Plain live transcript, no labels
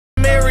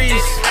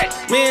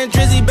Me and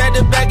Drizzy back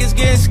to back, it's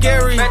getting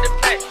scary.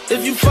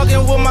 If you fucking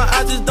with my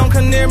eyes, just don't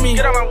come near me.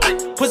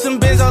 Put some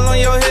bins all on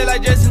your head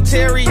like Justin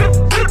Terry.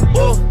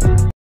 Whoa.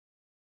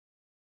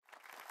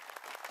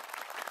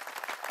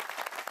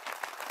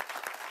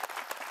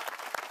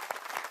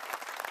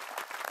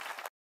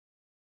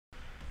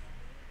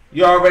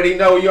 You already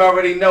know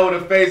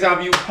the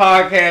Faison View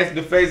podcast,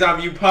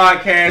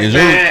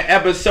 man.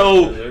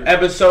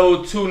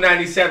 Episode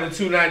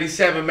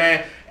 297,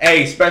 man.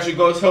 Hey, special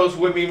ghost host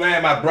with me,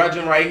 man. My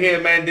brother right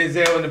here, man.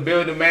 Denzel in the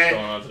building, man. What's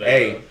going on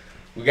today, hey, bro?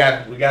 we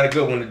got a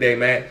good one today,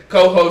 man.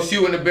 Co-host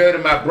you in the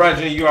building, my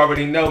brother. You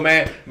already know,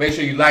 man. Make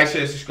sure you like,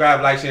 share,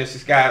 subscribe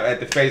at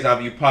the Faison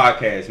View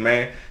podcast,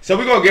 man. So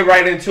we're gonna get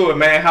right into it,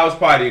 man. House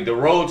party, the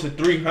road to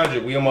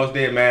 300. We almost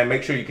there, man.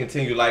 Make sure you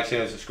continue like,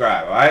 share, and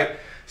subscribe. All right.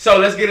 So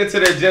let's get into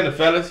the agenda,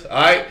 fellas. All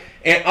right.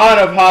 In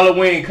honor of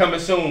Halloween coming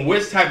soon,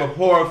 which type of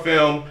horror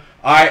film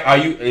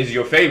is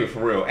your favorite for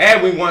real?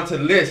 And we want to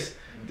list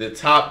the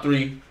top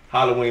 3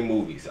 Halloween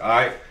movies. All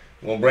right.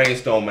 We're gonna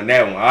brainstorm on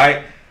that one. All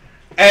right.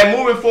 And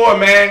moving forward,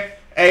 man.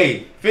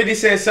 Hey, 50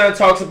 Cent's son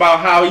talks about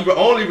how he will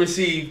only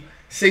receive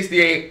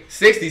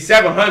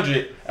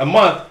 $6,700 a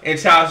month in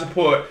child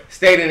support,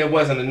 stating it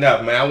wasn't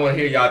enough, man. I want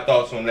to hear y'all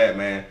thoughts on that,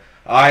 man.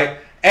 All right.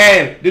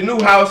 And the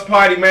new House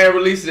Party, man,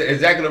 released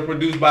executive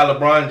produced by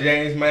LeBron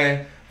James,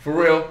 man. For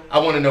real, I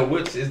want to know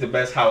which is the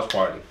best House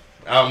Party.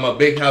 I'm a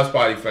big House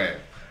Party fan.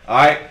 All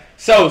right.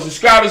 So,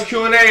 subscribers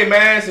Q&A,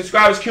 man.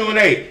 Subscribers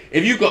Q&A.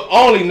 If you could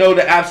only know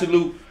the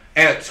absolute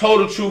and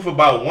total truth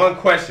about one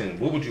question,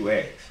 what would you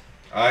ask?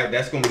 All right.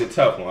 That's going to be the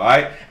tough one. All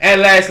right.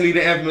 And lastly,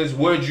 the infamous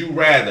would you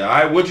rather. All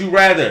right. Would you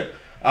rather,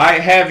 all right,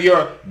 have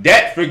your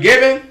debt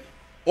forgiven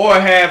or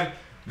have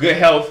good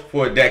health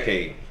for a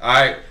decade? All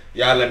right.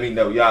 Y'all let me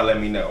know.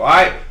 All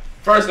right.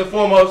 First and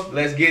foremost,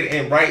 let's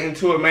get right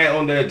into it, man.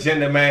 On the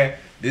agenda, man.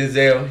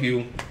 Denzel,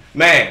 Hugh,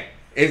 man.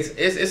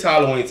 It's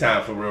Halloween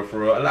time for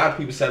real. A lot of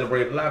people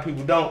celebrate. A lot of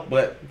people don't.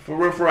 But for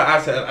real, I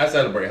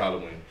celebrate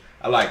Halloween.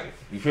 I like it.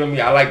 You feel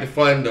me? I like the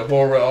fun, the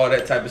horror, all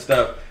that type of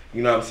stuff.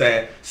 You know what I'm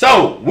saying?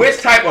 So,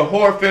 which type of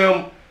horror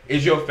film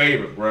is your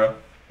favorite, bro?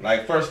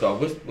 Like, first off,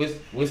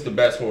 what's the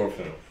best horror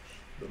film?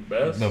 The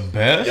best? The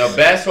best? Your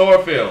best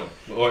horror film,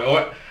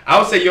 or I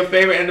would say your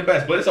favorite and the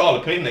best, but it's all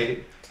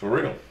opinionated, for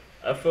real.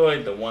 I feel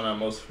like the one I'm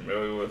most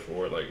familiar with,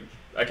 or like,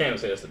 I can't even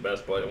say that's the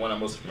best, but the one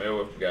I'm most familiar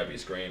with gotta be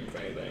Scream, if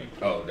anything.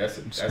 Oh,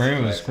 that's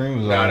Scream was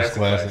always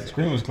classic.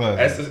 Scream was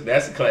classic.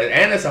 That's a classic,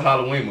 and it's a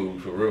Halloween movie,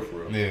 for real.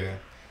 Yeah.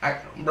 I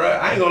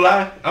ain't gonna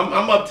lie.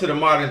 I'm up to the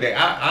modern day.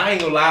 I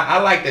ain't gonna lie. I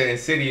like the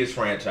Insidious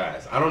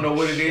franchise. I don't know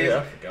what it is.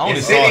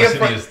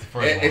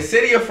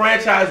 Insidious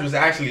franchise was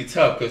actually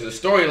tough because the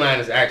storyline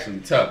is actually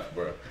tough,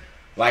 bro.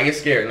 Like,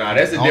 it's scary. Nah,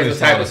 that's a different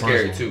type of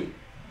scary too.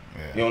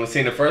 Yeah. You only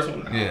seen the first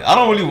one? Nah. Yeah, I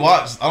don't really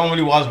watch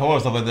horror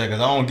stuff like that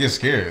because I don't get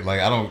scared. Like,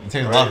 it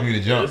takes a lot for me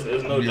to jump.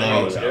 There's no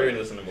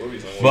scariness in the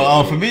movies.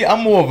 But for me, I'm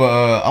more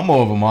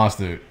of a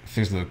monster,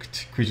 fictional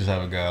creatures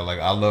type of guy. Like,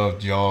 I love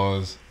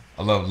Jaws.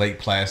 I love Lake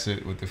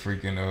Placid with the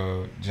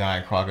freaking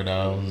giant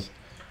crocodiles.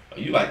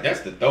 You like, that's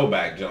the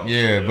throwback jump.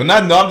 Yeah, but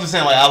I'm just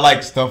saying, like, I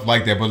like stuff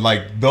like that. But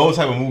like those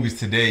type of movies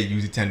today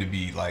usually tend to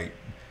be like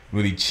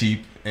really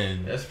cheap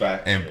and that's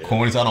fact. And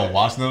corny, so I don't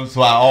watch them.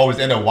 So I always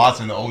end up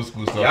watching the old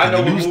school stuff. Yeah, I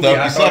know the new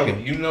stuff be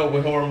sucking. You know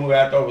what horror movie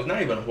I thought was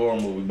not even a horror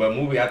movie, but a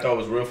movie I thought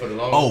was real for the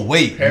long. Oh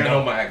wait,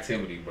 Paranormal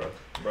Activity, bro.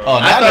 Oh,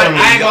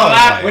 I ain't gonna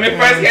lie. When it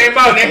first came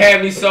out, they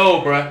had me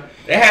sold, bro.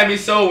 They had me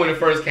sold when it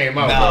first came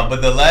out. Nah, bro.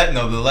 but the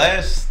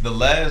last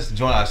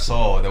joint I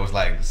saw that was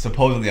like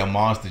supposedly a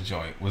monster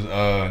joint was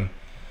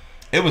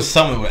it was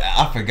something where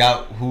I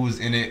forgot who was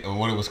in it or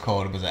what it was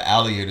called. It was an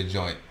alligator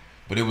joint,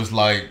 but it was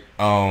like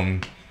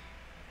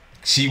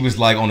she was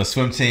like on a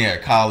swim team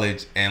at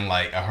college and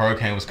like a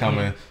hurricane was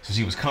coming, so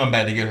she was coming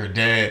back to get her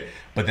dad,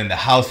 but then the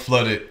house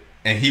flooded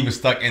and he was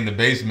stuck in the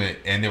basement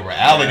and there were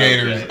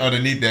alligators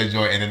underneath that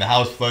joint, and then the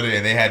house flooded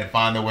and they had to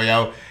find their way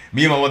out.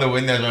 Me and my mother were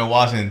in that joint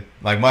watching.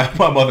 Like my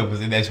mother was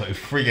in that joint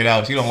freaking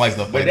out. She don't like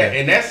stuff like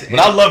that. But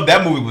I love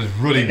that movie. Was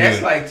really good.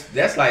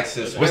 That's like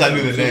suspense. Wish I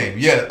knew the name.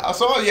 Yeah, I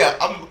saw. Yeah,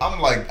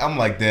 I'm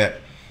like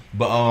that.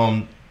 But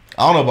I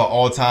don't know about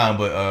all time.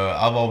 But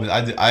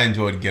I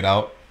enjoyed Get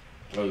Out.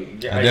 Oh,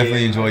 yeah, I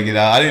definitely enjoyed Get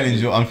Out.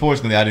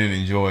 Unfortunately, I didn't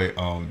enjoy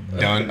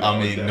Done. I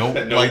mean, nope.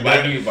 Like that.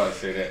 I knew you about to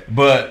say that.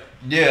 But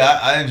yeah,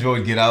 I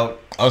enjoyed Get Out.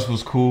 Us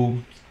was cool.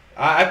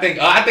 I think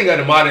of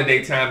the modern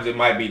day times, it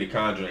might be The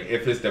Conjuring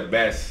if it's the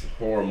best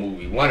horror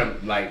movie. One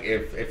of, like,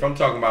 if I'm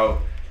talking about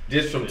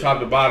just from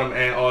top to bottom,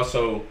 and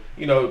also,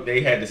 you know,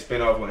 they had the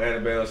spinoff with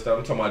Annabelle and stuff.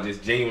 I'm talking about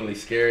just genuinely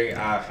scary.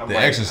 The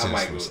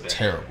Exorcist was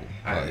terrible.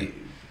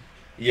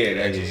 Yeah,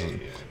 that is.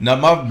 Now,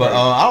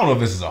 I don't know if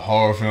this is a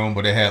horror film,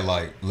 but it had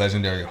like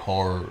legendary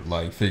horror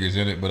like figures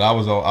in it. But I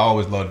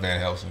always loved Van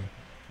Helsing.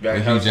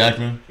 With Hugh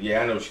Jackman.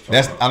 Yeah, I know what you're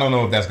talking about. I don't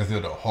know if that's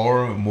considered a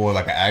horror, more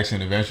like an action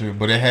adventure.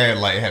 But it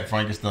had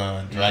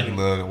Frankenstein,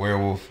 Dracula, the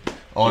werewolf,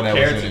 all that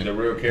was in it. The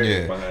real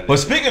characters behind it. But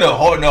speaking of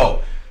horror,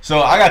 no, So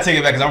I gotta take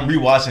it back because I'm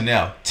rewatching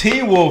now.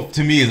 Teen Wolf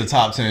to me is a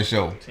top 10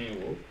 show. Teen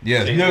Wolf.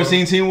 Yeah, Teen you ever Wolf?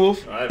 seen Teen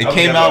Wolf? I It was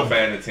came never out. a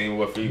fan of Teen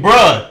Wolf either.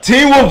 Bruh,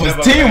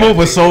 Teen Wolf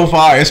was so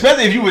fire.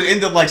 Especially if you was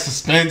into like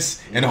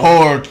suspense and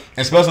horror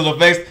and special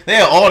effects. They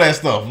had all that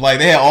stuff. Like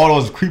they had all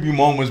those creepy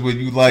moments where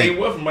you like. Teen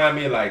Wolf remind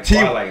me of like Teen-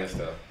 Twilight and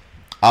stuff.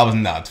 I was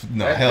not.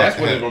 No, That's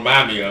what it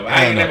remind me of.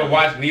 I ain't no. never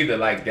watched neither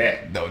like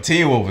that. No,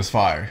 Teen Wolf was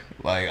fire.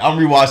 Like I'm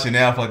rewatching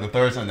now for like the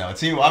third time now.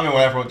 Teen Wolf. I remember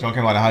when that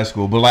came out in high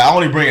school, but like I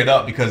only bring it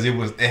up because it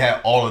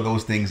had all of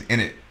those things in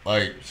it.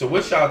 Like, So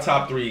what's y'all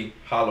top 3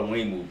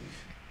 Halloween movies?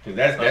 Because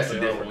that's a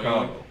different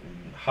combo.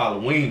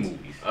 Halloween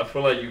movies. I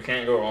feel like you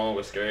can't go wrong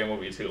with Scary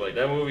Movie 2. Like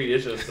that movie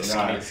is just a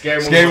Nah,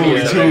 scary Scary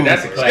Movie is 2.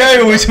 That's a classic.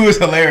 Scary Movie 2 is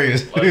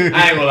hilarious. I ain't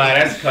gonna lie,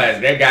 that's a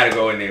classic. They gotta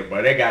go in there,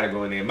 bro. They gotta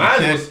go in there.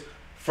 Mine was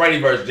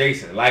Freddy vs.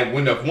 Jason. Like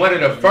when one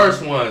of the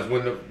first ones,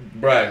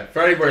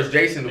 Freddy vs.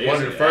 Jason, one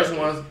of the first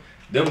ones,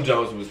 them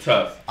Jones was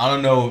tough. I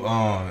don't know.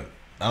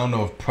 I don't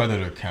know if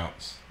Predator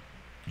counts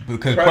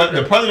because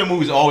Predator. the Predator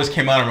movies always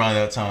came out around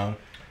that time,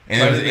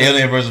 and it was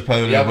Alien versus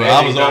Predator. Yeah, but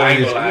I was I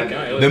ain't always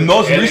gonna lie. the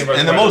most Alien recent, versus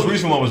and the most Predator.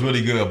 recent one was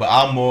really good. But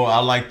I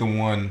like the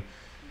one.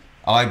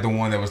 I like the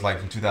one that was like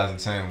from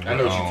 2010. I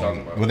know what you're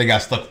talking about. Where they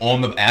got stuck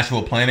on the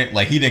actual planet.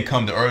 Like he didn't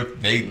come to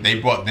Earth. They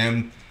brought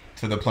them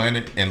to the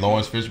planet, and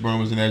Lawrence Fishburne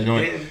was in that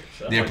joint.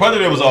 Yeah,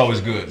 Predator was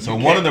always good. So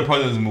one of the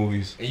Predator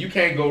movies. And you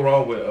can't go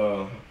wrong with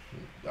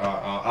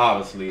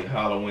obviously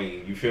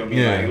Halloween. You feel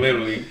me? Yeah. Like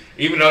literally,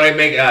 even though they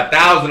make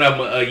 1,000 of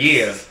them a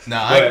year.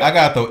 Nah, but- I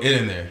gotta throw it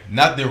in there.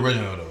 Not the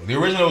original though. The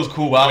original was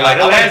cool, but I Like,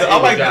 the last I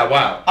like was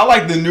wow. I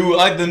like the newer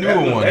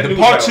one. that The new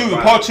part was two,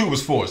 wild. part 2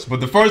 was forced, but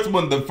the first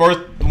one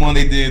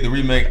they did, the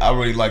remake, I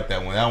really liked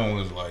that one. That one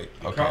was like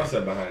The okay.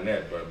 concept behind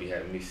that, bro, be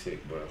having me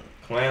sick, bro.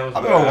 Clowns.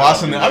 I remember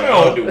watching it. I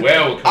don't do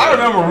well with I clowns.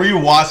 remember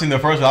rewatching the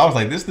first one. I was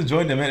like, "This the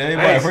joint that made I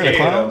everybody ain't afraid of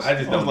scared clowns." though. I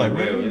just don't was like, do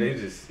well. really? They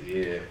just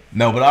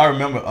No, but I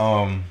remember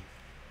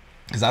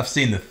because I've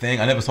seen The Thing.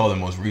 I never saw the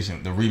most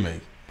recent, the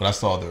remake, but I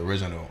saw the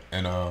original,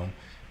 and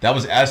that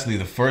was actually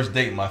the first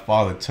date my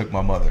father took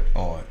my mother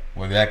on.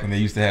 When they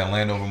used to have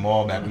Landover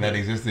Mall back when that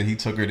existed, he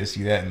took her to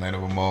see that in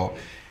Landover Mall,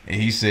 and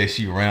he said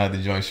she ran out the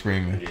joint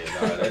screaming. Yeah,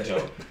 nah, that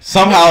joke.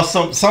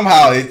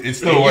 Somehow it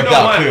still worked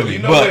out clearly, You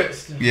know but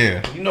what,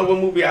 yeah. You know what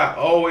movie I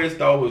always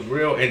thought was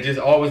real and just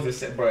always the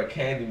same, bro?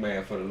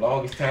 Candyman for the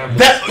longest time.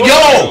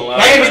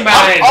 Candyman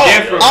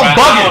different. I'm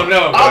bro. I don't bugging.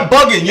 know, bro. I'm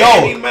bugging. Yo,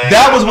 Candyman,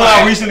 that was I'm when I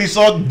like- recently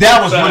saw.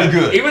 That was really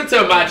good. Even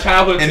to my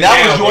childhood, And to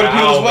that now, was Jordan bro,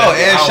 Peele I as don't well. mess-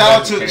 And I don't shout out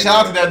mess to with shout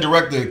out to Candyman. that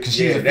director because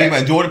she's Yeah, a female.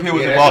 And Jordan Peele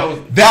was yeah,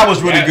 involved. That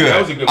was really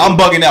That was a good. good I'm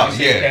movie. bugging out. You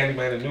seen Yeah,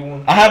 Candyman, the new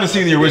one. I haven't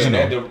seen the Yeah,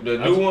 original. the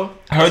new one.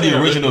 I heard the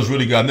original is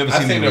really good. I've never I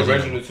seen seen the the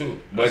original. original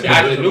too, but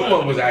I seen the new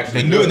one was The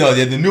actually new good.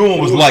 the new one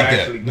was It was like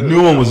actually that. The good.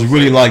 new one I was would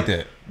really say. like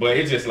that. But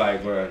it's just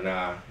like, bro,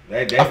 nah.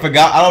 That, I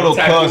forgot. I don't know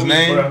them type Cuz's movies,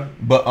 name, bro,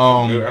 but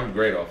I'm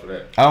great off of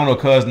that. I don't know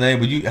Cuz's name.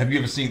 But have you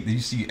ever seen? Did you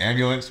see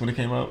Ambulance when it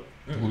came out?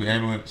 The movie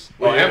Ambulance.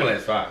 Oh,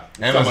 Ambulance 5.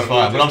 Ambulance is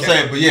fine. But I'm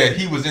saying, but yeah,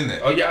 he was in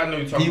that. Oh yeah, I know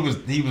you're talking. He was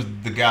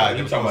the guy.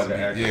 You that talking was about supposed the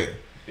to actor?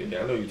 be- Yeah,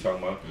 I know you're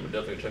talking about. I'm gonna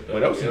definitely check that. But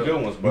those some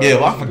good ones, bro. Yeah,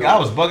 but I Those some forgot. I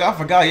good was bugging. I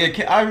forgot.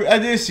 Yeah, I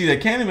did see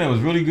that. Candyman was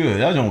really good.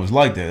 That one was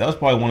like that. That was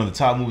probably one of the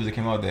top movies that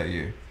came out that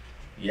year. ones.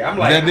 Yeah, I'm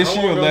Was like, that this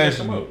how year or long ago did last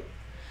that come year? out?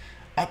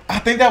 I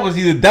think that was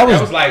either That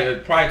was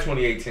like probably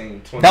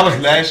 2018. that was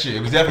last year.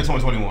 It was definitely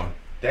 2021.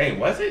 Dang,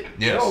 was it?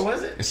 Yes. No,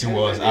 was it? Yes, it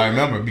was. I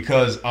remember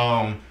because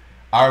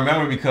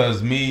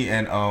me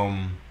and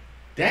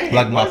Dang,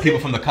 like my was people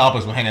it? from the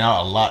complex were hanging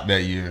out a lot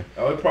that year.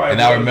 Oh, it probably.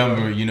 And I was,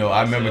 remember, bro.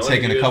 I remember So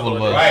taking a years couple of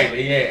for us. Right,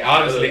 yeah.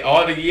 Honestly,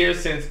 all the years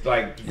since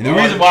like. And the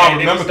reason why I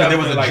remember because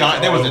there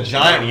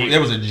there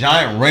was a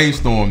giant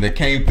rainstorm that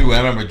came through. I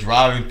remember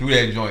driving through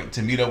that joint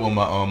to meet up with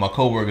my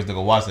coworkers to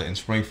go watch it in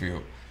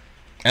Springfield.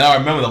 And I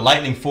remember the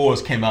Lightning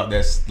Force came out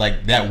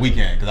that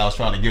weekend because I was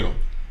trying to get them,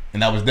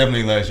 and that was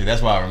definitely last year.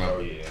 That's why I remember. Oh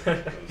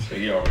yeah. So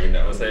you already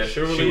know. I say,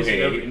 sure release,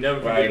 you never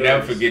forget right, those.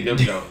 never forget them.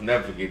 Don't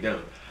never forget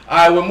them. All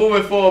right, we're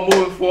moving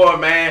forward,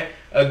 man.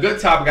 A good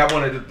topic I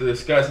wanted to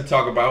discuss and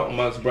talk about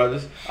amongst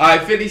brothers. All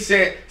right, 50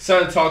 Cent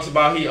son talks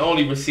about he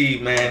only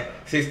received, man,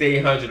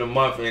 $6,800 a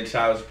month in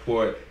child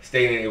support,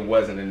 stating it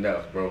wasn't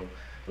enough, bro.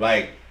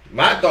 Like,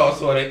 my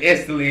thoughts on it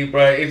instantly,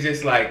 bro, it's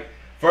just like,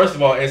 first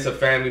of all, it's a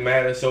family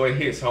matter, so it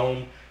hits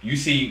home. You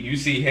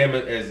see him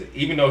as,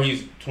 even though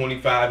he's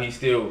 25, he's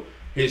still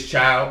his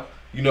child.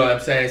 You know what I'm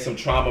saying? Some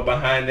trauma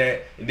behind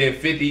that. And then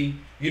 50,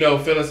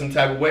 feeling some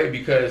type of way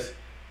because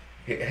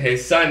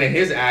his son and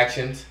his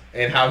actions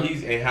and how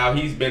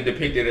he's been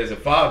depicted as a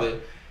father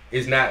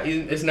is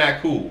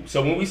not cool.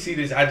 So when we see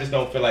this, I just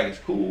don't feel like it's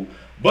cool.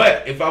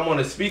 But if I want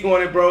to speak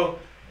on it, bro,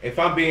 if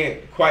I'm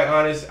being quite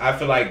honest, I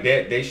feel like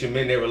that they should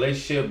mend their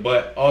relationship.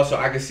 But also,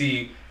 I can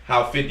see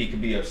how 50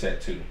 could be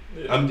upset too.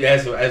 Yeah. I'm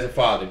as a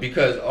father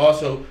because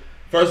also,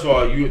 first of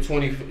all, you're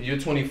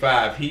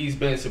 25. He's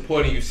been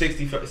supporting you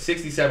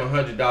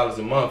 $6,700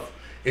 a month.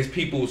 Is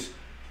people's.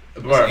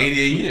 Bro,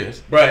 88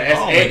 years. Bro, that's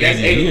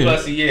 80 years.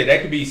 plus a year.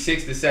 That could be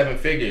 6 to 7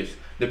 figures,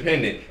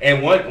 depending.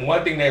 And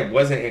one thing that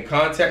wasn't in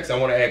context, I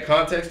want to add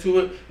context to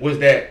it, was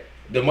that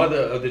the mother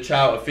of the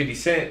child of 50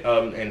 Cent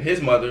and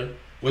his mother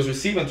was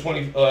receiving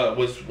 25K,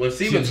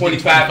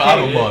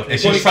 a month, and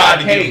she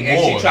tried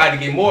to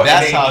get more.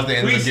 That's how they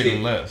ended up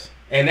getting less.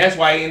 And that's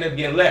why he ended up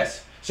getting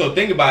less. So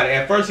think about it.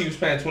 At first he was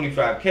paying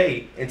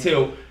 25K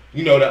until,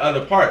 you know, the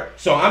other part.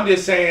 So I'm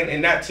just saying,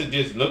 and not to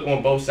just look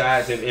on both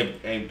sides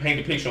and paint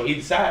a picture on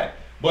either side,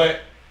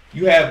 but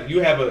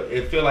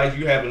it feel like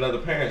you have another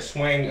parent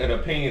swaying an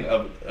opinion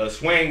of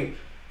swaying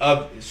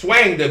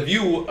the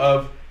view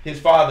of his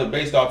father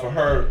based off of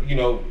her, you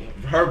know,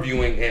 her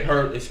viewing and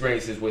her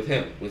experiences with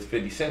him, with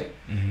 50 Cent.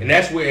 And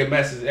that's where it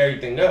messes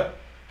everything up.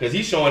 Because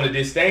he's showing a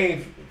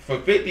disdain for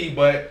 50,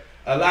 but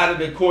a lot of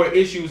the core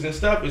issues and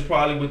stuff is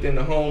probably within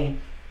the home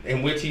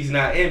in which he's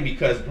not in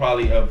because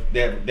probably of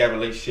that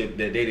relationship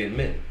that they didn't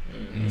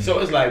mend. So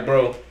it's like,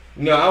 bro,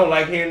 you know, I don't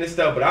like hearing this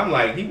stuff, but I'm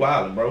like, he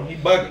wilding, bro. He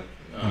bugging.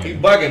 He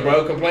bugging,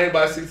 bro. Complaining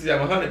about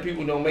 6,700.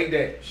 People don't make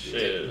that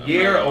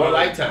year or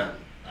lifetime.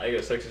 I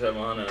get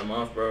 6,700 a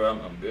month, bro.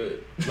 I'm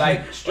good.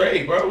 Like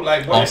straight, bro.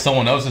 Like off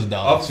someone else's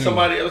dollar. Off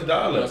somebody else's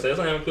dollar. You know, so that's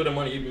not even including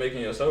money you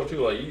making yourself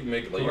too. Like you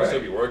make, like you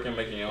still be working,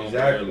 making your own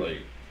bread. Like,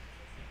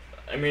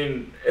 I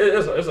mean,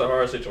 it's a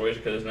hard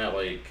situation because it's not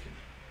like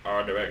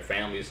our direct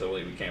family, so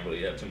like we can't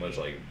really have too much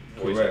like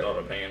voice or thought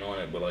opinion on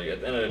it. But like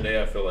at the end of the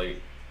day, I feel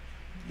like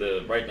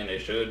the right thing they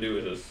should do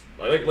is just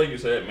like you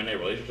said, mend their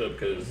relationship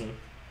because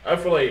I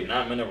feel like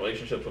not mending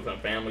relationships within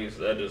families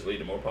that just lead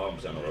to more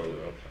problems down the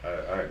road.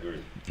 I agree.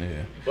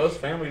 Yeah. Plus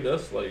family,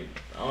 that's like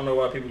I don't know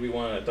why people be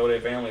wanting to throw their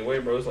family away,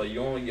 bro. It's like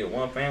you only get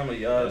one family,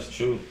 y'all. That's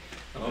true.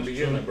 I don't be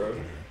getting it, bro.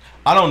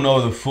 I don't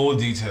know the full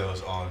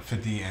details on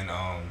 50 and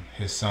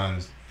his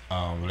son's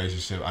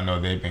relationship. I know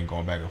they've been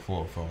going back and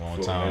forth for a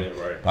long time.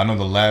 But I know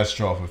the last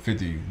straw for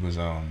 50 was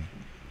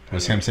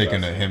him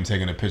taking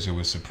a picture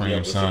with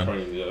Supreme's son.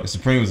 And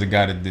Supreme was the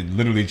guy that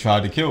literally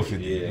tried to kill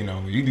 50. You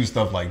know, you do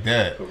stuff like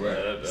that.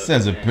 Correct.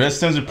 Sends a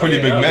pretty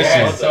big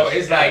message. So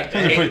it's like,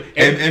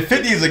 and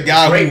 50 is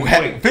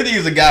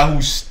a guy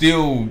who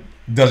still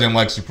doesn't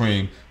like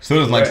Supreme.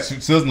 Still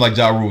doesn't like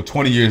Ja Rule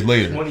 20 years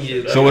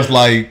later. So it's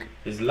like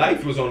his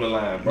life was on the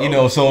line, bro. You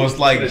know, so it's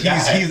like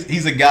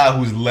he's a guy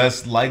who's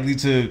less likely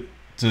to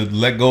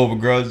let go of a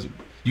grudge.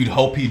 You'd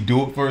hope he'd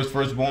do it for his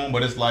firstborn,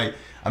 but it's like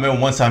I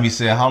remember one time he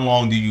said, "How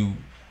long do you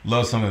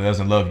love someone that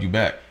doesn't love you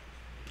back?"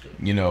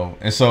 You know,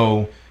 and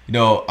so you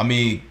know, I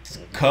mean,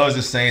 Cuz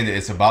is saying that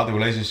it's about the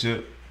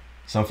relationship.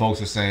 Some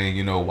folks are saying,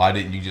 you know, why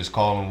didn't you just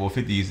call him? Well,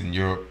 50's in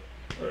Europe,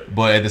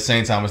 but at the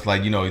same time, it's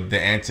like, you know,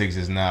 the antics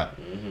is not.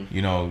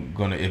 You know,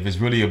 if it's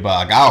really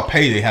about, like, I'll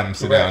pay to have him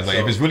sit down. It's like,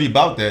 if it's really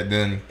about that,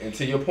 then and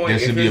to your point, there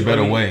should be a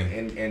better way.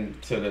 And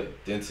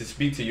to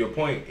speak to your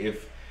point,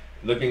 if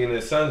looking in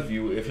the son's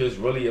view, if it's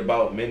really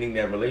about mending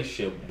that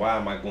relationship, why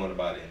am I going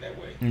about it in that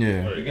way?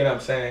 Yeah, you get what I'm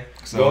saying?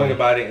 So, going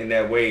about it in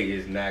that way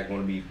is not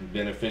going to be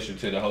beneficial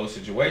to the whole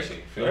situation.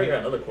 I got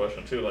another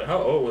question too. Like, how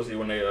old was he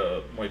when they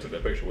took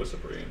that picture with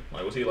Supreme?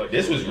 Like, was he like?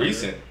 This was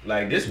recent.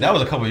 Like that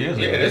was a couple of years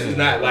ago. Yeah, this is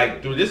not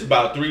like this is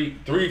about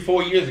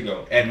 3-4 years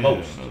ago at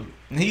most.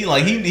 He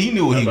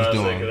knew what he was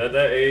doing. Cause at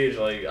that age,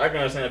 like I can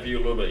understand if you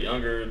were a little bit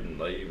younger,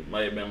 like you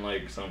might have been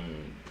like some,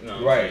 you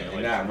know, right,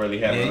 like, not really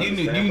having. Yeah,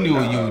 you knew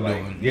what you were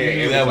doing. Yeah, you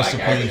knew that was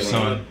Supreme's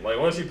son. Like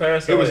once he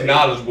passed, it was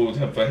knowledgeable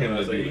for him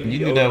to do.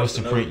 You knew that was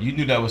Supreme. You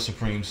knew that was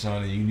Supreme's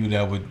son, and you knew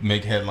that would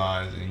make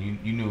headlines, and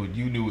you knew what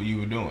you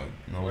were doing.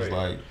 You know, it was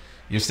like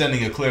you're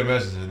sending a clear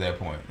message at that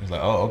point. It's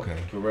like, oh, okay,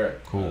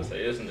 correct, cool.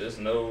 It's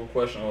no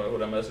question who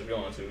that message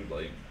going to.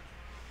 Like,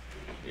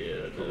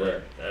 yeah,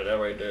 that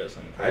right there is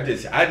something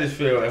crazy. I just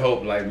feel and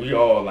hope like we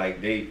all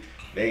like they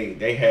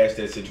hash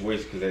that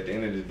situation because at the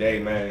end of the day,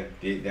 man,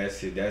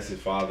 that's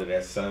his father,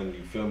 that's son.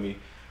 You feel me?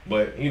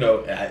 But you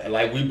know,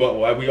 like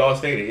we all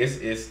stated,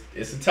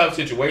 it's a tough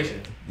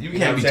situation. You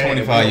can't be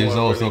 25 years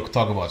old so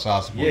talk about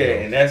child support. Yeah,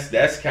 and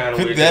that's kind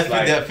of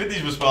that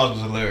 50's response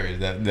was hilarious.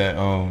 That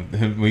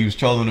when he was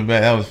trolling the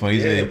back, that was funny.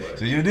 He said,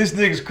 "So this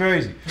nigga's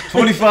crazy.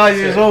 25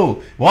 years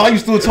old. Why are you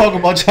still talking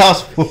about child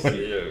support?"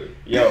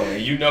 Yo,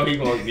 and you know he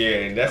gonna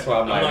and that's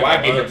why I'm like,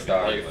 why get him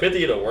started? Like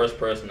 50 the worst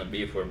person to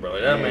beef with, bro.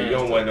 Like, that man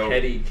is the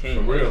petty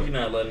king. For real. You're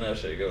not letting that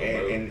shit go,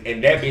 bro.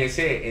 And that being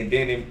said,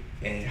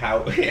 and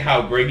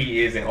how great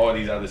he is in all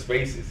these other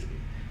spaces.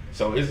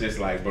 So it's just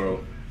like,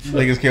 bro.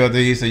 Niggas came out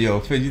there, he said,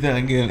 yo, Fit, you think I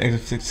can get an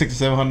extra $600 to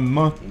 $700 a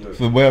month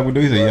for what I would do?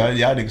 He said,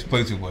 y'all niggas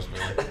play too much,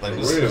 man. Like,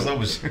 what's up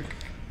with shit?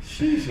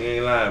 Sheesh, you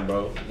ain't lying,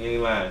 bro. You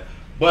ain't lying.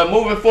 But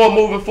moving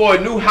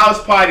forward, new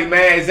house party,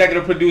 man.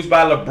 Executive produced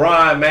by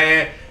LeBron,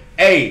 man.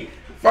 Hey,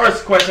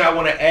 first question I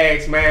want to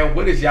ask, man,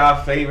 what is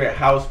y'all favorite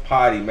house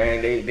party,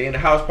 man? They in the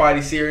house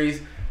party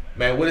series,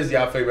 man. What is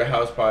y'all favorite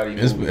house party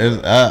movie?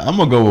 I'm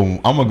gonna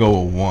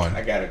go with one.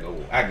 I gotta go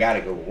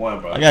with one,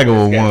 bro. I gotta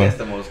go with one. That's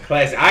the most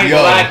classic. I ain't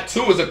gonna lie,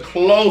 2 is a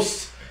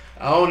close.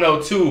 I don't know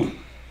 2,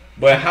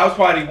 but house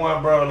party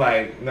 1, bro.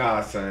 Like,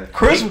 nah, son.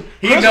 Chris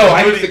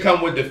I used to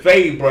come with the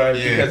fade, bro,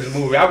 because of the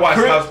movie. I watched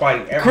house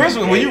party every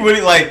day. When you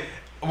really like,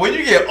 when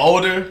you get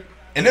older.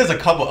 And there's a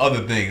couple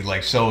other things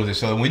like shows and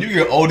shows. When you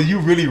get older, you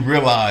really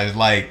realize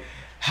like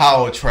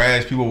how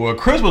trash people were.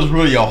 Chris was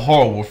really a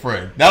horrible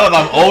friend. Now that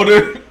I'm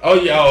older,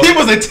 he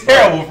was a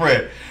terrible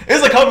friend.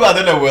 It's a couple out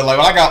there where, like,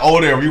 when I got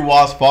older and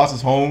rewatched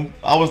Foster's Home,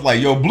 I was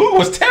like, yo, Blue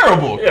was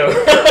terrible. Yeah.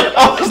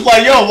 I was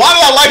like, yo, why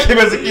did I like him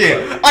as a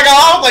kid?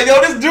 I was like,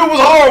 yo, this dude was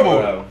horrible.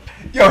 Bro.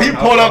 Yo, he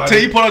pulled up to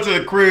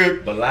the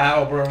crib.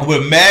 Bilal, bro.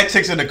 With mad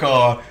chicks in the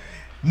car.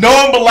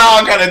 Knowing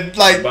Bilal kind of,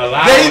 like,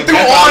 then he threw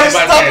all his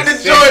stuff in the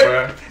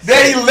joint.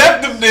 Then he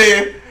left him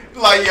there.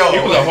 Like, yo. He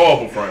was a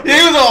horrible friend. Yeah,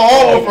 he was a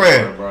horrible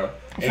friend. Bro.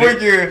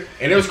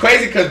 And it was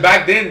crazy because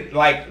back then,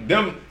 like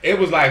them, it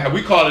was like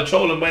we call it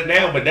trolling, but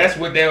that's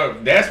what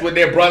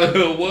their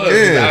brotherhood was.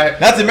 Yeah.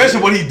 Not to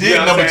mention what he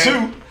did. Number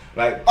 2,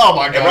 like, oh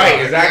my god,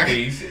 right,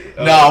 exactly.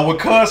 Nah, when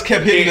Cuz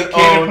kept hitting the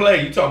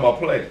play, you talking about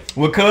play?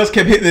 When Cuz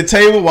kept hitting the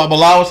table while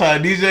Bilal was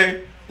trying to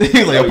DJ, he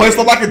was like, "Your place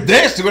look like a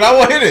dance to it. I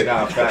won't hit it."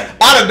 Nah, fact.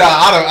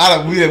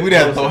 We'd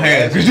have to throw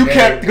hands because you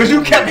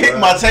kept hitting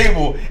my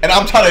table and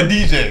I'm trying to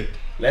DJ.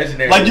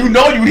 Legendary. Like, you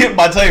know you hit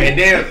my table.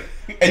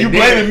 And you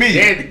blaming me.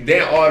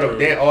 Then all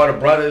the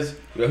brothers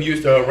who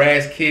used to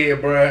harass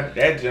kid, bro.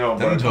 That jump,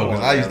 bro. Them jokers,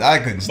 I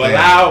couldn't stand.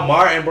 Bilal,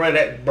 Martin, bro.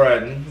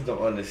 You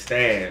don't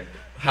understand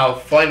how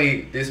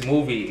funny this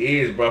movie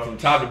is, bro, from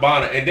top to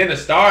bottom. And then the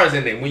stars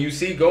in it. When you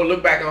go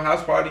look back on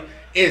House Party,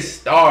 it's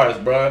stars,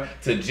 bro.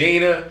 To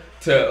Gina,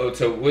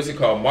 to what's it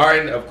called?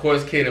 Martin, of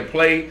course, Kid and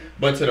Play.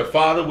 But to the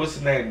father, what's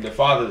his name? The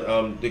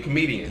father, the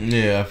comedian.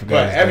 Yeah, I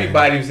forgot. But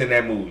everybody was in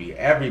that movie.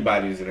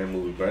 Everybody was in that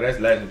movie, bro. That's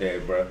legendary,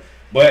 bro.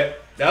 But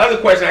the other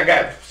question I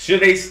got,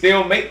 should they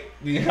still make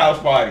the House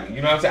Party?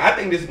 You know what I'm saying? I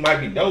think this might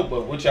be dope,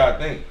 but what y'all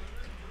think?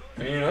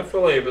 I mean, I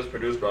feel like if it's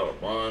produced by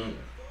LeBron,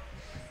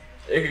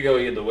 it could go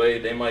either way.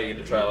 They might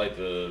either try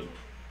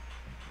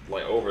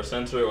over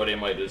censor, or they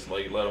might just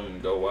let them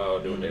go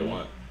wild, do what they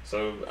want.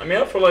 So I mean,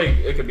 I feel like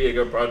it could be a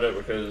good project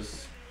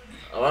because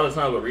a lot of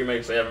times with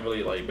remakes they haven't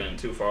really been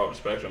too far off the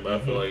spectrum. But I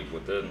feel like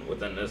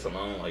within this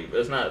alone,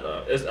 it's not.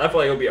 I feel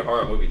like it'll be a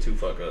hard movie to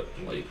fuck up.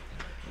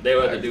 They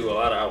would have to do a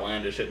lot of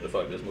outlandish shit to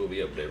fuck this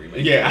movie up. They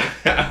remake. Yeah,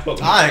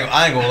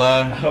 I ain't gonna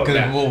lie,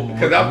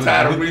 because I'm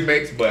tired of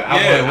remakes. But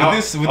I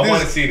want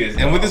to see this.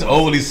 And with this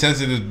overly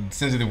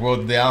sensitive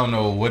world today, I don't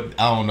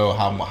know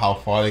how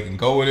far they can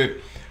go with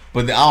it.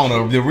 But I don't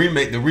know, the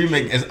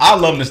remake is. I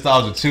love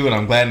nostalgia too, and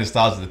I'm glad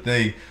nostalgia is the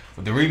thing.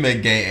 But the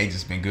remake game ain't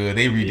just been good.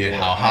 They redid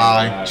How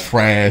High,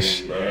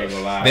 trash.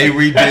 They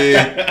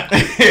redid.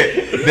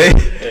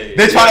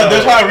 They're trying to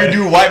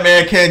redo White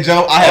Man Can't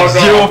Jump. I have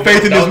zero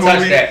faith in this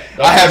movie.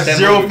 I have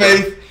zero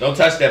faith. Don't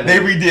touch that movie.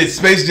 They redid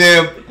Space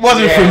Jam.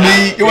 Wasn't for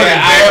me. It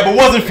wasn't bad, but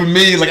wasn't for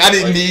me. Like, I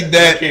didn't need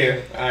that.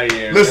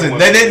 Listen,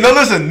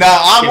 listen. Now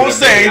I'm gonna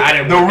say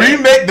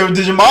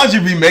the Jumanji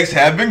remakes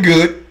have been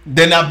good.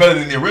 They're not better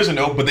than the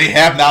original, but they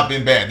have not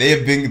been bad. They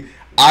have been.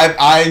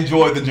 I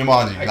enjoyed the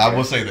Jumanji. I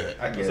will say that.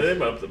 I guess they've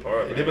been up to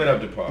par. They've been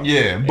up to par.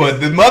 Yeah, but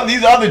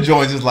these other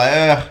joints is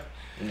like,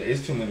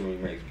 It's too many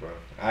remakes, bro.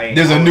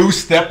 There's a new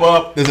Step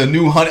Up. There's a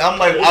new Honey. I'm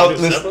like,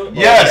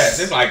 yes.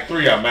 There's like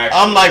 3 of them actually.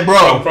 I'm like,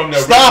 bro, from the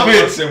stop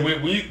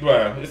it.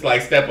 Bro, it's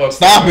like Step Up.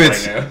 Stop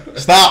it. Right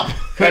Stop.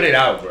 Cut it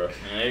out, bro.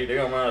 They're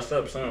gonna line us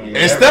up soon.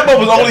 And Step Up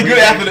was only good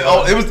after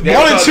it was 1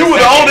 and 2 were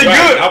the only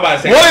good. 1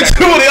 and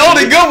 2 were the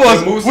only good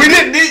ones. We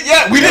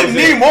didn't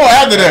need more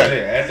after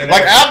that.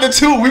 Like after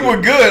 2, we were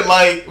good.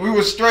 Like we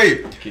were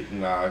straight.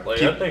 I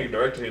think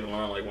directors need to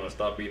learn want to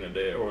stop beating a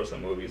dead horse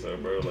in movies,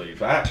 bro.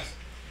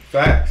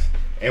 Facts.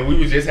 And we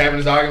was just having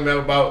this argument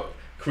about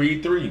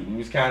Creed 3. We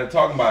was kind of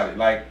talking about it.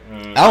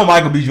 I'm a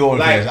Michael B.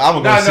 Jordan fan.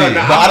 I'm gonna see it,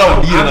 but I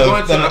don't need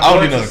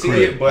another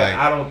Creed. But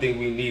I don't think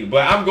we need it.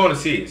 But I'm going to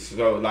see it.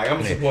 So I'm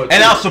gonna support.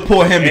 And I'll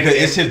support him because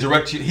it's his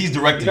direction. He's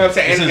directing. You know what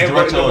I'm saying? And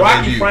the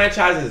Rocky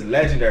franchise is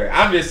legendary.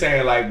 I'm just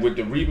saying, with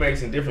the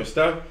remakes and different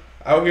stuff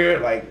out here,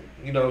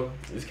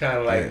 it's kind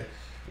of like.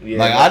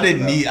 Yeah, I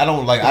didn't need. I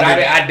don't like.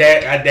 I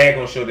dad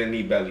gonna show that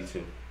need Belly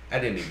too. I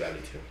didn't need Belly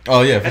too.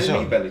 Oh yeah, for sure.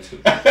 I didn't need Belly too.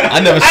 I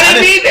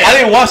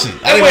didn't watch it.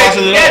 I didn't watch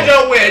it at all. That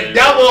joke with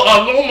double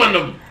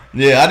aluminum.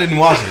 Yeah, I didn't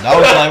watch it. I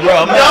was like,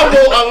 bro,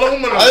 double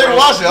aluminum. I didn't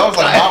watch it. I was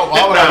like,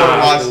 why would I want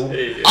to watch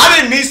it? I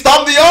didn't need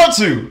Stomp the Yard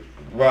 2.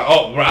 Bro,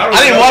 I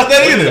didn't watch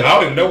that either. I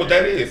don't even know what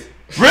that is.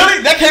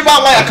 Really? That came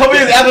out a couple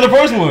years after the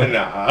first one.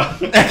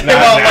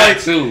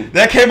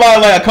 That came out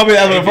a couple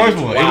years after the first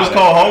one. It was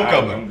called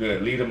Homecoming. I'm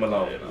good. Leave them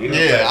alone.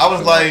 I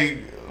was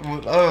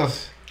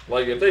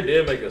like, if they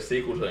did make a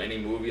sequel to any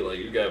movie,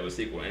 you gotta have a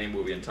sequel to any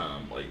movie in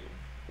time.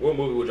 What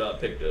movie would y'all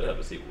pick to have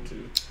a sequel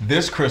to?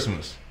 This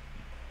Christmas.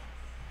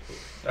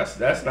 That's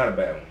not a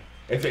bad one.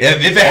 If it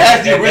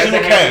has the original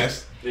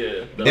cast.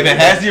 Yeah. If it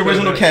has the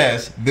original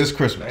cast, This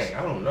Christmas. Dang,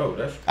 I don't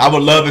know. I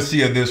would love to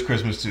see a This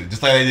Christmas too.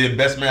 Just like they did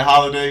Best Man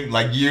Holiday,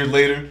 years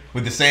later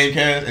with the same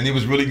cast, and it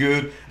was really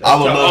good. I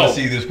would love to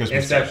see This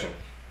Christmas.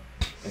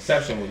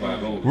 Inception was my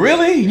movie.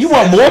 Really? You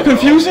want more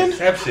confusion?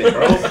 Inception,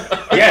 bro.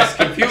 Yes,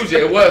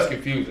 confusion. It was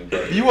confusing,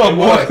 bro. You want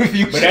more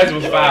confusion? But that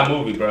was a fire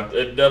movie, bro.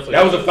 It definitely.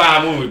 That was a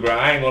fire movie, bro.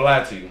 I ain't gonna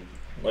lie to you.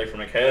 From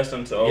the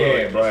casting to all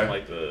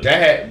bro.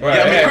 That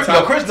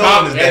had Chris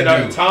Nolan is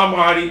that dude. Tom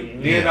Hardy,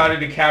 Leonardo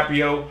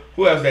DiCaprio.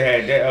 Who else they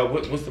had?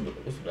 What's the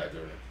black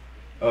girl name?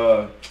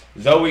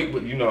 Zoe,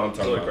 you know what I'm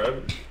talking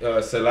Zoe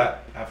about.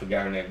 Salat, I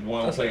forgot her name.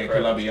 One playing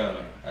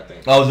Colombiana, I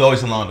think. Oh, Zoe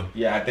Salanda.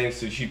 Yeah, I think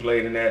so. She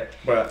played in that,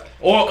 but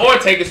or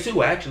Take Us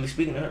 2. Actually,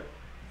 speaking of her,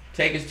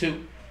 Take Us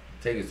 2.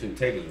 Take Us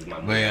was my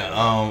movie. But yeah,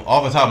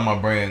 off the top of my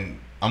brain,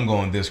 I'm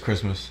going This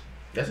Christmas.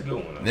 That's a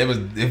good one. It was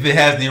if it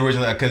has the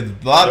original, because a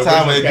lot of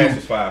time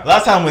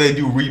when they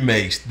do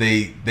remakes,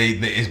 they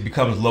it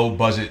becomes low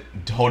budget,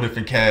 whole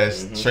different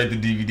cast, straight to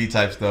DVD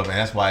type stuff, and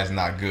that's why it's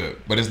not good.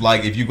 But it's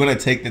like if you're gonna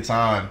take the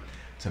time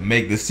to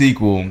make the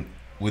sequel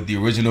with the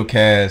original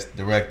cast,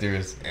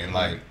 directors, and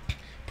like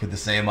put the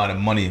same amount of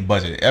money and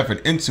budget and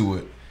effort into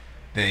it,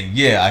 then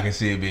yeah, I can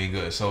see it being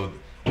good. So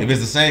if it's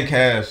the same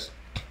cast,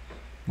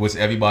 which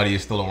everybody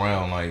is still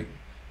around, like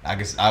I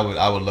guess I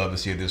would love to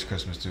see it This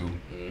Christmas too,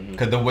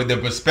 because the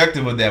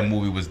perspective of that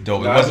movie was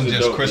dope. It wasn't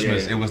just dope,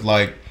 Christmas. Yeah. It was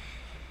like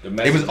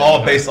it was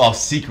all based off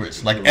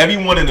secrets. Like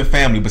everyone in the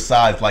family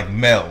besides like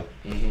Mel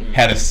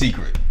had a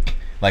secret.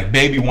 Like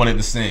Baby wanted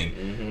to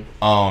sing.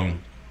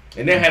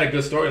 And they had a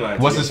good storyline.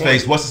 What's his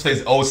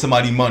face owed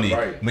somebody money.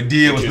 Right.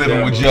 Medea was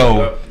living with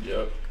Joe.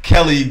 Yep.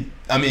 Kelly,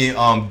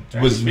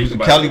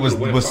 Kelly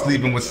was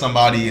sleeping with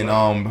somebody,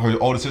 and her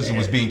older sister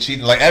was being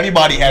cheated. Like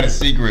everybody had a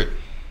secret,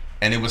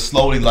 and it was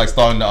slowly like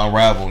starting to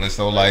unravel. And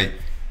so like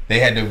they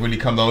had to really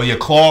come to, oh yeah,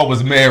 Claude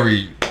was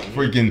married,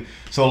 freaking.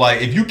 So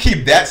like if you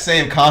keep that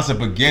same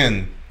concept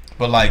again,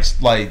 but like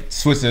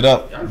switch it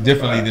up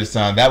differently this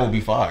time, that would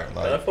be fire.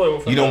 Like I feel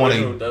like you don't want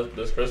to.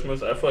 This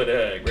Christmas, I feel like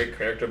they had great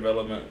character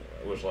development,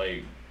 which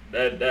like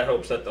that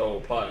helps set the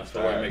whole plot and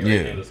story, make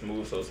everything just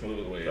move so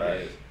smooth the way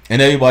it is.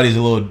 And everybody's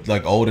a little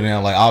like older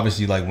now. Like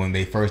obviously, like when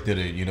they first did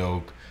it, you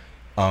know,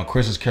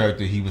 Chris's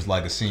character, he was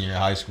like a senior in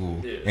high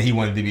school, and he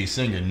wanted to be a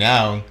singer.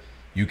 Now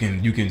you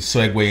can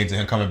segue into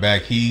him coming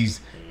back. He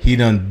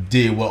done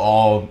did what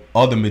all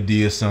other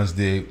Medea sons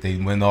did. They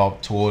went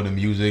off, toured the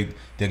music.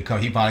 Then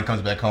he finally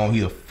comes back home.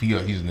 He's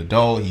an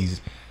adult.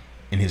 He's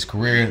in his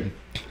career.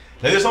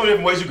 There's so many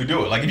different ways you could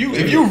do it. Like if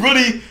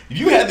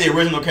you had the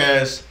original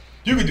cast,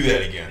 you could do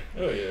that again.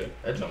 Oh yeah,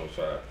 that jump was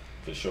fire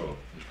for sure.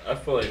 I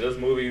feel like this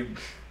movie,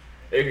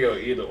 it could go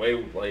either way.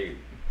 Like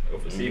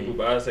with a sequel,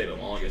 but I'd say The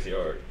Longest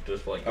Yard.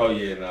 Just like it would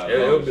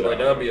be like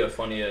that would be a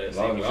funny ass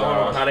sequel. I don't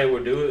know how they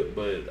would do it,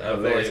 but I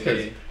feel like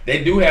because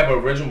they do have an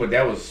original, but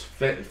that was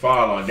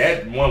far along.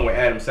 That one with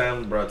Adam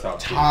Sandler, bro,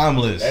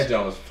 timeless. That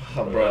jump was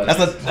bro. That's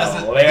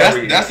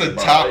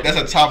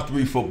a top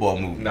 3 football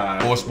movie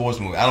or sports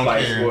movie. I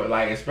don't care.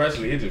 Like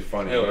especially it's just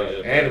funny,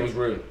 and it was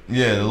real.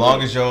 Yeah, The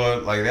Longest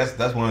Yard. Like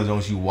that's one of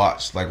those you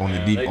watch like on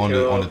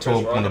the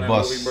tour on the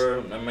bus.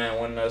 Movie, that man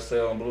won that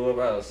sale and blew up.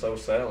 I was so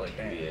sad. Like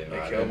damn,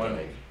 they killed my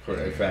nigga.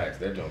 Facts.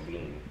 That jump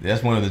blew.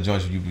 That's one of the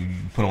joints you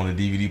put on the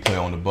DVD player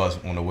on the bus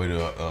on the way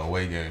to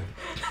away game.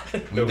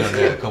 We've done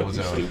that a couple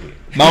times.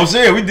 No, I'm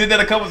serious. We did that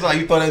a couple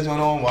times. You thought that joint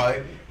on,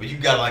 right? But you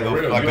got like a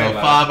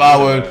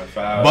 5-hour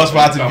bus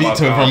ride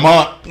to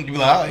Vermont. You be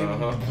like,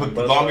 put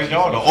The Longest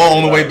Yard or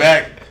on the way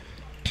back.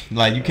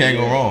 Like you can't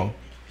go wrong.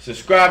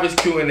 Subscribers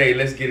Q&A.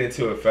 Let's get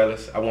into it,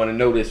 fellas. I want to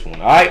know this one.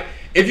 All right.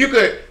 If you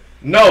could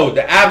know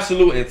the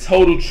absolute and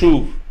total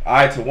truth, all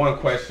right, to one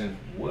question,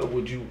 what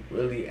would you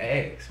really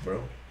ask,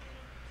 bro?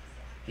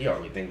 He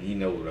already think he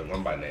knows what I'm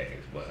about to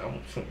ask, but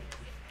I'm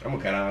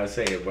gonna kind of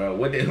say it, bro.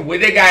 What they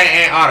got in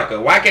Antarctica?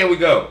 Why can't we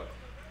go?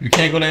 You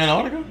can't go to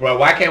Antarctica? Bro,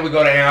 why can't we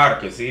go to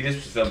Antarctica? See,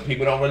 this some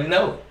people don't really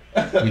know.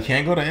 We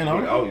can't go to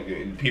Antarctica? Oh,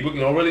 people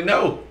don't really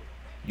know.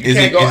 You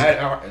can't go to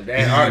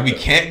Antarctica. We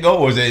can't go,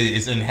 or is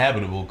it's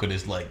inhabitable because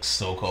it's like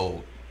so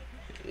cold?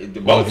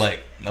 Both.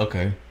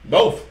 Okay.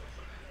 Both.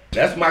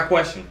 That's my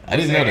question. I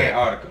didn't know that.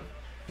 Antarctica.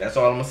 That's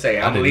all I'm gonna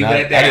say. I'm gonna leave it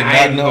at that.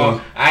 I did not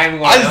know. I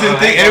just didn't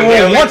think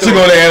anyone wants to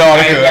go to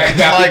Antarctica.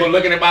 Got people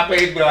looking at my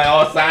page, be like,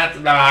 "All science."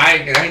 No, I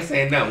ain't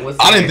saying nothing.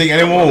 I didn't think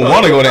anyone would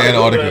want to go to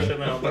Antarctica.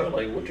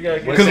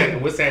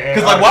 What's that?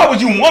 Because why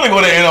would you want to go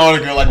to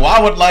Antarctica? Like,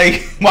 why would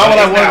I want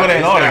to go to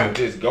Antarctica? Not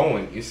just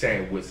going. You're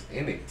saying what's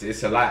in it.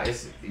 It's a lot.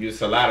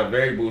 It's a lot of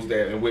variables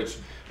there in which.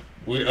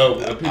 People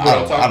don't talk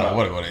about. I don't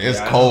want to go there. It's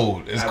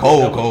cold. It's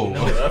cold.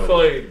 I feel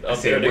like I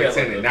said what's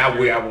in it. Now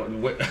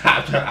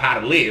how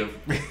to live.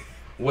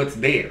 What's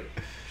there?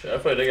 I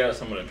feel like they got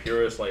some of the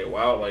purest like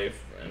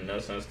wildlife in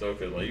that sense though,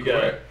 cause like you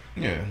got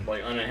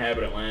like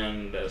uninhabited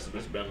land that's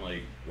just been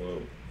like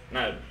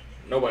not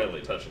nobody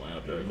really touched land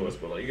up there of course,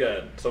 but like you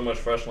got so much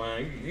fresh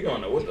land. You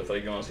don't know what the fuck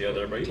you're gonna see out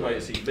there, but you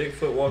might see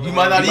Bigfoot walking. You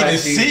might not even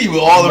see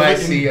with all the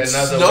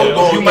snow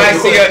going.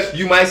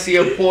 You might see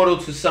a portal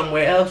to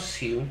somewhere else,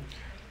 Hugh.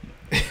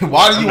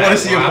 Why do you want to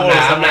see a portal?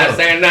 I'm not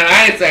saying nothing.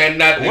 I ain't saying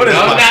nothing. What is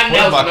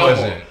my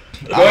question?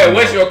 Go ahead.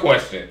 What's your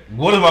question?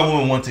 What does my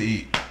woman want to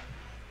eat?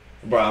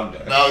 Bro, I'm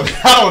done. No,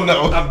 I don't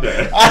know. I'm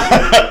done.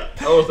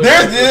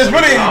 there's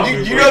really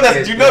you know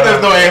there's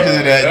no answer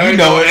to that. You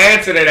know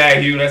answer to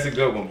that, Hugh. That's a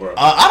good one, bro.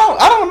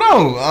 I don't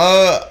know.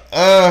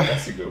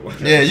 That's a good one.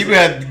 Yeah, you gonna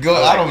have to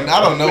go. I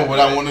don't know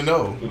what I want to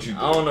know.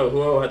 I don't know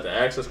who I would have to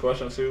ask this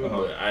question to,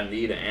 but I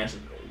need an answer.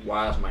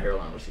 Why is my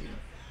hairline receding?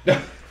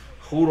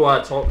 Who do I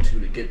talk to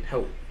get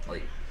help?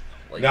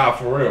 Like nah,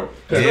 for real.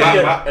 Cause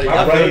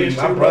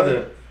my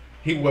brother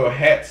he wore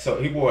hats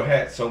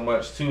so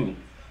much too.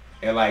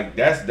 And like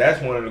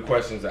that's one of the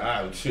questions that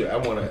I'm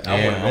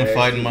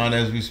fighting mine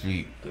as we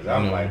speak. Cause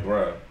I'm like,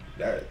 bro,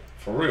 that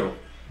for real.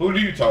 Who do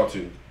you talk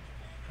to?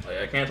 Like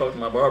I can't talk to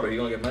my barber. He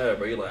gonna get mad,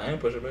 bro. He like I ain't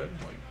pushing back. I'm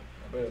like,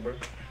 my bad, bro.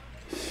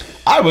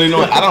 I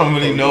don't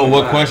really know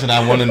what question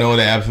I want to know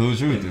the absolute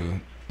truth, dude.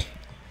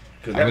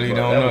 Cause I really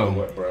don't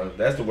know, bro.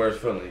 That's the worst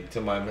feeling.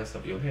 Somebody mess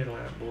up your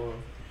headline, boy.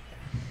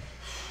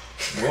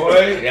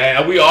 Boy,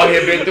 yeah, we all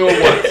here been through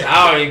it once.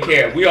 I don't even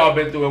care. We all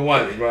been through it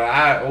once,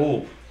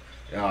 bro.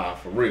 Nah,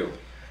 for real.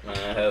 Man,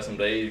 I had some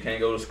days you can't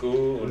go to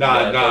school.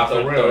 Nah,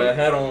 for real. Throw that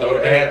hat on. Throw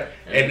the hat.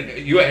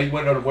 And you want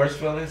to know the worst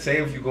feeling? Say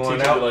if you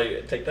going out.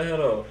 Like, take the hat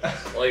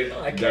off. Like,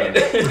 no, I can't.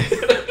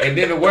 And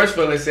then the worst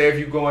feeling, say if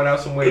you going out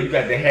somewhere, you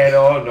got the hat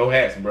on, no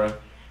hats, bro.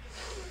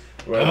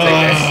 Bro, take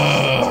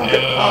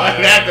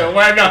that. Oh,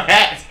 wear no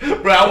hats.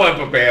 Bro, I wasn't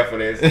prepared for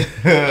this.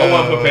 I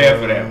wasn't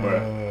prepared for that,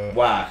 bro.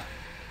 Why?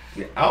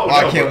 Yeah,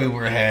 why can't we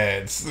wear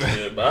hats?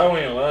 Yeah, but I don't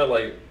even lie,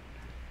 like,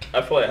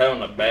 I feel like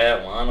having a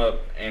bad lineup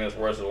ain't as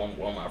worse as one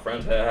of my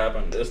friends had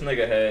happened. This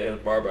nigga had his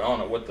barber, I don't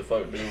know what the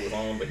fuck dude was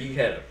on, but he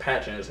had a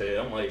patch in his head.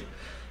 I'm like,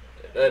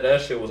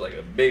 that shit was like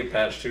a big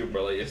patch too,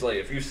 bro. Like, it's like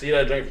if you see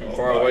that drink from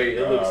far away,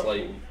 it looks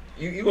like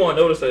you gonna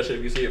notice that shit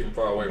if you see it from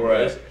far away,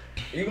 bro.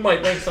 You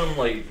might think something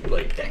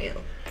like damn.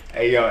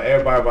 Hey yo,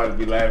 everybody about to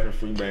be laughing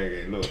free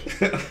bang.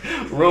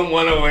 Look, room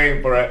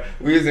 108, bro.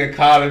 We was in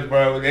college,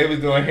 bro. They was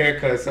doing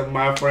haircuts. Some of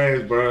my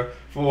friends, bro,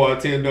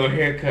 410 doing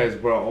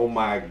haircuts, bro. Oh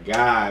my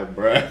god,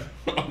 bro.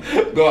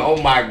 Oh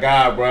my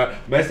god, bro.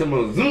 Messing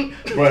with zoom,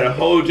 bro. The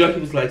whole joint,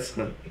 he was like,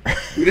 son,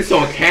 this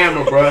on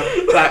camera, bro.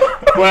 Like,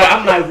 bro,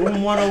 I'm like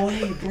room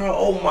 108, bro.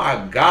 Oh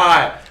my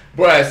god.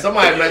 Bruh,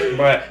 somebody messed,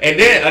 bruh. And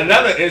then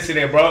another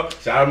incident, bro.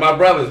 Shout out to my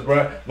brothers,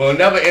 bro. But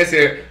another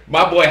incident,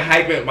 my boy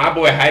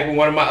hyping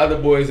one of my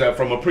other boys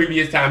from a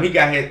previous time. He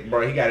got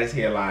his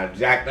hairline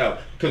jacked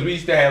up. Because we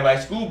used to have like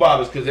school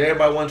barbers because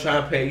everybody wasn't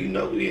trying to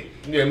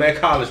pay, man,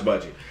 college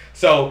budget.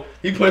 So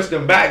he pushed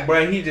them back,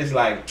 bro. He just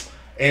like,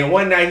 and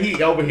one night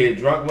he over here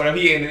drunk, whatever.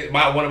 He and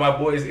one of my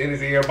boys in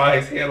his ear by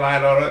his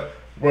hairline on it,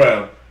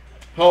 bro.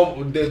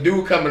 The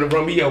dude come in the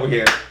room, he over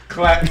here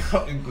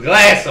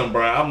glass him,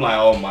 bro. I'm like,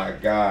 oh my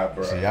god,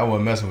 bro. See, I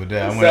wasn't messing with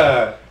that.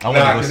 I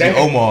went to go see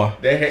Omar.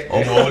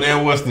 Omar over there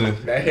in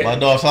Worcester. My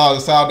dog,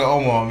 shout out to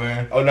Omar,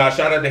 man. Oh no,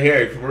 shout out to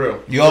Harry for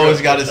real. You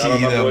always got to see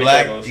either a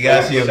black. You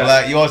got to see a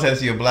black. You always have to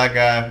see a black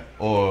guy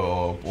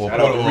or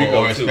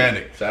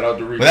Hispanic. Shout out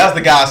to Rico. But that's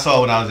the guy I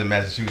saw when I was in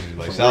Massachusetts.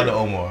 Like, shout out to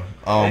Omar.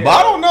 But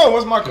I don't know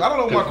what my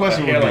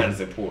question would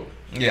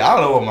be. Yeah, I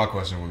don't know what my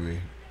question would be.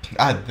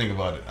 I had to think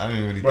about it. I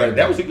didn't really think about it.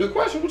 That was a good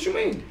question. What you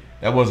mean?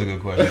 That was a good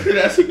question.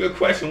 That's a good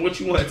question. What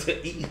you want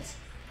to eat?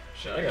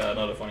 Shit, I got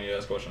another funny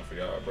ass question for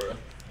y'all, bro.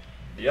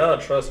 Do y'all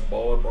trust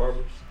bald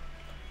barbers?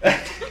 I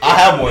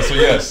have one, so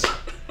yes.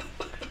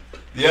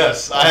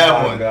 Yes, I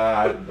have one. Oh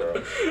God,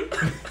 bro.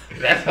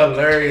 That's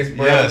hilarious,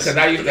 bro. Yes. Because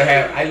I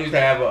used to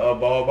have a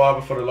bald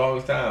barber for the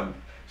longest time.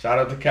 Shout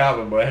out to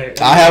Calvin, bro.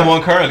 I have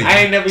one currently.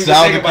 I ain't never even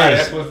think about it.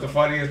 That's what's the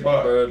funniest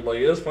part. Bro, like,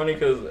 it's funny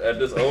because at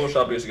this old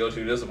shop I used to go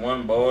to, this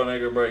one bald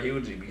nigga, bro, he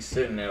would just be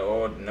sitting there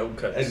all no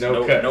cuts,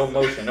 no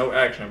motion, no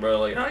action, bro.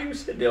 Like, how you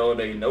sit there all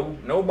day?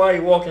 Nobody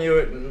walking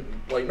your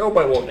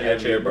that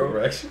chair,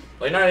 bro.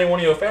 Like, not even one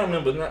of your family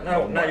members,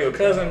 not your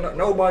cousin,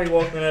 nobody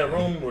walking in that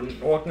room or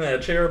walking in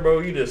that chair, bro.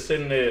 You just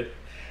sitting there.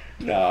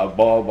 Nah,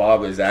 bald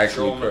barber is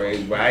actually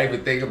crazy, but I ain't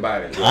even think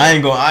about it. Bro. I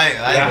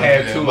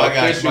had two. My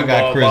guy Chris,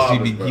 barbers,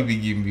 he be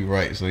getting me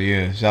right. So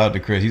yeah, shout out to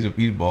Chris.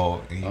 He's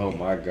bald. Oh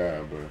my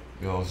god, bro.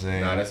 You know what I'm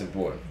saying? Nah, that's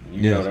important.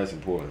 You know that's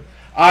important.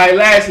 All right,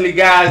 lastly,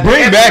 guys,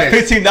 bring back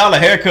 $15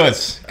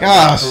 haircuts.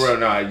 Gosh, for real,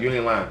 nah, you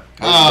ain't lying.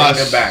 Bring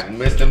them back.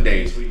 Miss them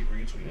days.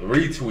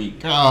 Retweet.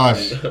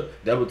 Gosh,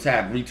 double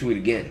tap, retweet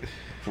again.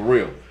 For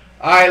real.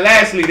 All right,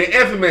 lastly, the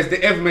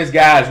infamous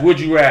guys. Would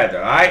you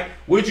rather? All right,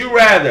 would you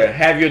rather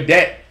have your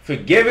debt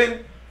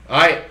forgiven? All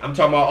right, I'm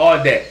talking about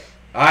all debt.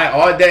 All right,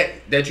 all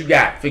debt that you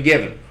got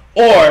forgiven,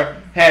 or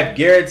have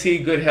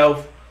guaranteed good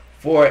health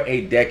for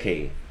a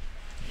decade.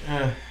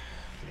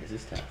 This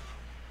is tough.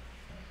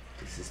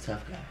 This is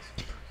tough, guys.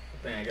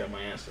 I think I got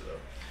my answer though.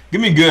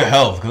 Give me good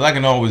health, because I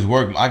can always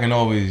work. I can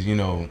always,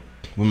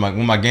 when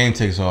my game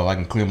takes off, I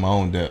can clear my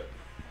own debt.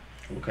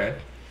 Okay,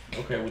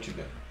 what you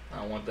think?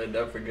 I want that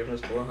debt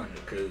forgiveness for 100,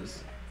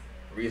 because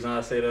the reason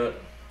I say that,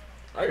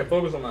 I can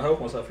focus on my health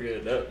once I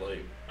forget that. Like,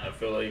 I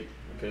feel like,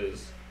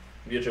 because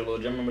you get your little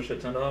gym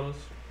membership $10.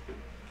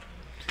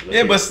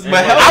 Yeah, but health.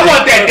 I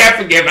want that debt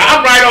forgiveness.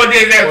 I'm right on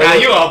this every time.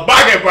 You a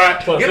bucket,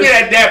 bro. Give me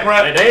that debt,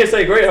 bro. And they didn't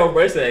say great health,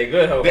 bro. They said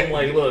good health. I'm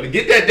like, look.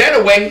 Get that debt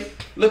away.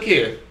 Look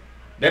here.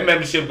 That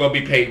membership gonna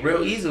be paid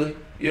real easily.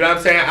 You know what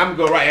I'm saying? I'm gonna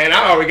go right, and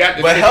I already got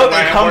this. But health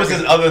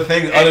encompasses other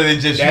things other than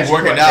just you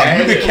working out.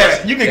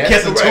 You can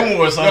catch a tumor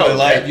or something.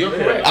 Like you're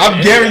correct.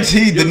 I'm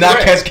guaranteed to not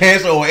catch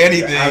cancer or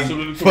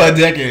anything for a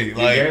decade.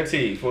 Like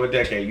guaranteed for a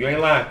decade. You ain't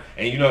lying.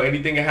 And you know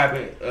anything can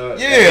happen.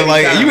 Yeah,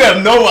 like you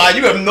have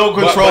no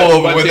control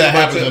over whether that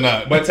happens or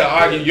not. But to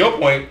argue your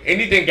point,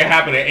 anything can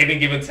happen at any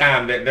given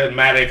time. That doesn't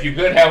matter if you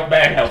good health,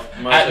 bad health.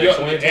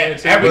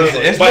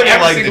 It's like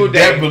the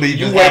death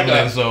belief is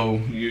happening.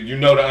 So you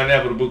know the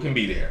inevitable can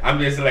be there. I'm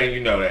just letting you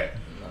know that.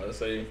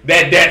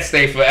 That debt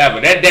stay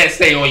forever. That debt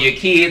stay on your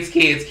kids.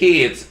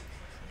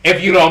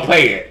 If you don't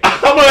pay it,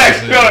 I'm gonna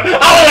let you know. I'm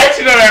gonna let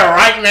you know that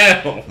right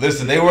now.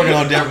 Listen, they working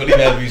on debt relief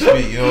as we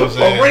speak. You know what I'm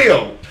saying? For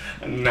real.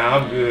 Nah,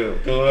 I'm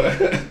good.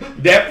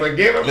 Debt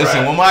forgiven.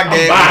 Listen, when my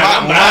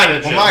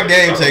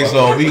game takes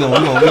off, we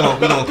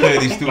gonna clear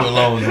these student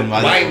loans.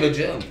 Buying the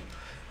gym.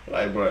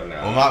 Like, bro,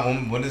 now.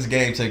 When this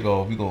game take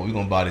off, we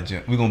gonna buy the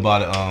gym. We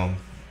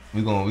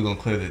gonna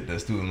clear the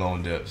student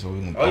loan debt. So we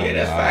gonna. Oh yeah,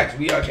 that's facts.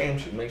 We are game.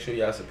 Make sure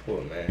y'all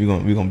support, man.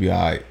 We gonna be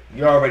alright.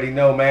 You already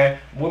know, man.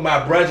 With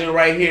my brother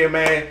right here,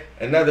 man.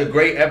 Another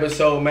great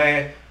episode,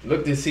 man.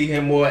 Look to see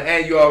him more,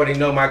 and you already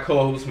know my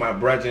co-host, my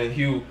brother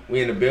Hugh.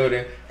 We in the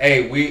building.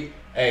 We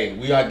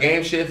are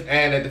Game Shift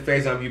and at the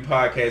Faison View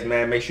Podcast,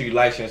 man. Make sure you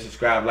like and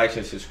subscribe.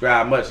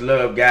 Much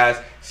love, guys.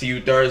 See you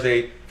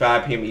Thursday,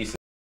 5 p.m. Eastern.